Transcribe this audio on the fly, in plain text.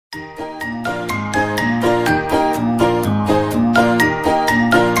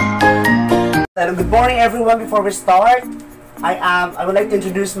Good morning everyone. Before we start, I would like to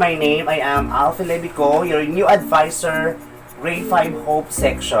introduce my name. I am Alfie Lebico, your new advisor, grade 5 Hope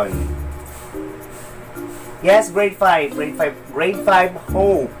section. Yes, grade 5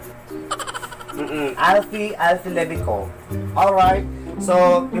 Hope. Alfie Lebico. Alright,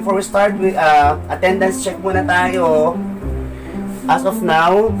 so before we start, attendance check muna tayo. As of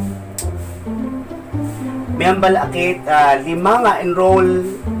now, may balakit 5 nga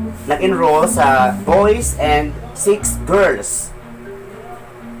nag-enroll sa boys and 6 girls.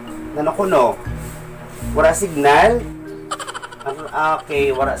 Nano ko no? Wala signal?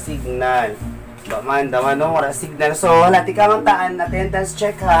 Okay, wala signal. Daman no, wala signal. So, halati ka mantaan, attendance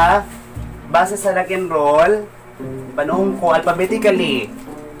check ha. Base sa nag-enroll, panahon ko alphabetically.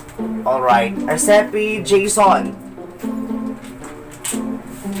 Alright, Arcepi Jason.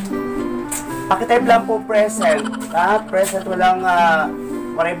 Pakitype lang po present. Present, walang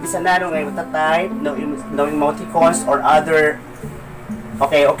walang bisanano ngayon type, no emoticons or other.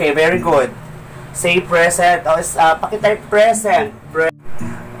 Okay, very good. Say present. Pakitype present.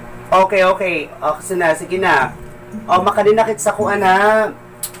 Okay. Sige na. Makadinakit sa kuan ha.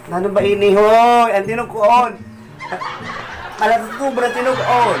 Ano ba ini hoy? Ang tinugon. Malatubra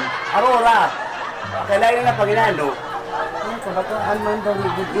tinugon. Aurora. Kailangan na paginano. Ay, kabataan man daw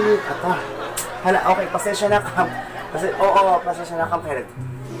good init. Hala, okay, pasensya na kam. Pasensya na kam.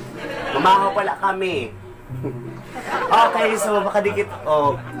 Mamahaw pala kami. Okay, so makadikit.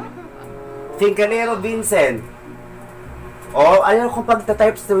 Fincanero Vincent. Ayaw kong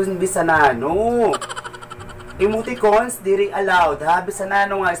pagta-type student bisanano. Emoticons, diri allowed. Ha?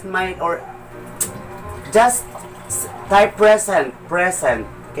 Bisanano nga, smile or just type present.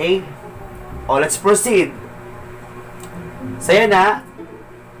 Okay? Let's proceed. Saya na.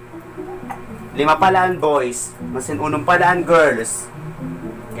 5 palaan boys. Masin 1 palaan girls.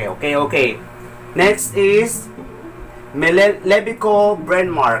 Okay. Next is Lebico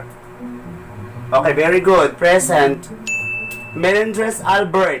Brenmark. Okay, very good. Present. Melendres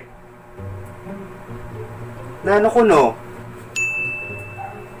Albert. Nano ko no?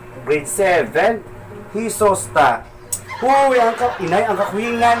 Grade 7. Hisosta. Uy, ang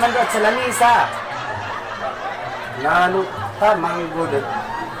kakuhingan man doon sa lamisa. Nano ta, mga good.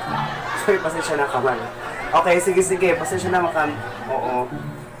 Sorry, pasensya na ka man. Okay, sige. Pasensya na makam. Oo.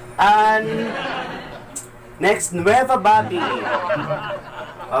 And next, Nueva Bobby.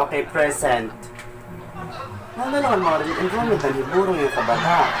 Okay, present. Ano naman mga rin? Enrollment na liburong yung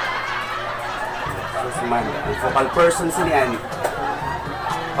kabata. Ang focal person sila yan.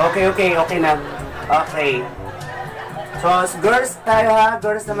 Okay na. Okay. So, girls tayo ha.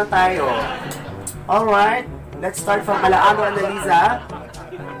 Girls naman tayo. Alright. Let's start from Alaano Analiza.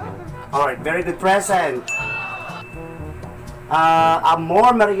 Alright, very good. Present.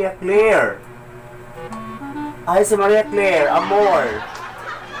 Amor Maria Claire. Ay, si Maria Claire. Amor.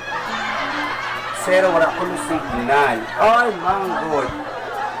 0, wala ko ng signal. Ay, manggod.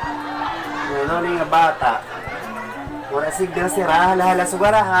 Ano nga bata. Wala signal si Hala.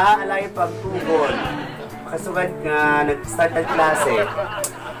 Sugara ha. Alay pagtugol. Makasugad nga nag-start ang klase.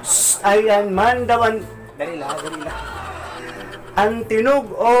 Ayan, mandawan. Dali lang. Ang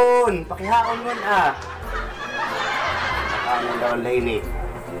tinugon. Pakihaon mo na. Ano daw lainit.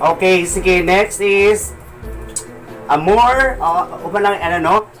 Okay, sige. Next is Amor.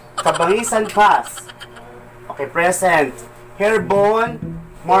 Kabangisan Pass. Okay, present. Hairbone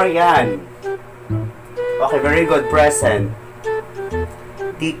Marian. Okay, very good. Present.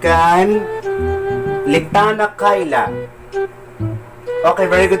 Tikan Ligtana Kayla. Okay,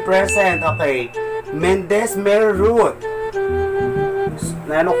 very good. Present. Okay. Mendez Mary Ruth.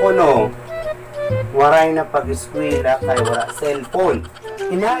 Nano ko no? Waray na pag-eskwela kay wala cellphone.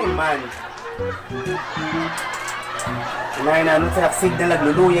 Inain man. Inain na sa signal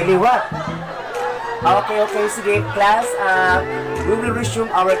nagluluya liwat. Okay, sige. Class, we will resume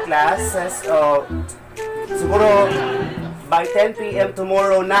our classes siguro by 10 p.m.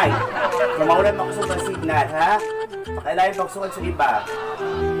 tomorrow night. Kung maulan makusog ang signal, ha? Pakailangan makusog sa iba.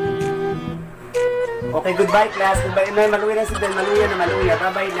 Okay, goodbye class. Goodbye. Maluya na signal. Maluya.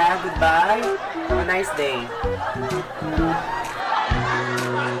 Bye-bye na. Goodbye. Have a nice day.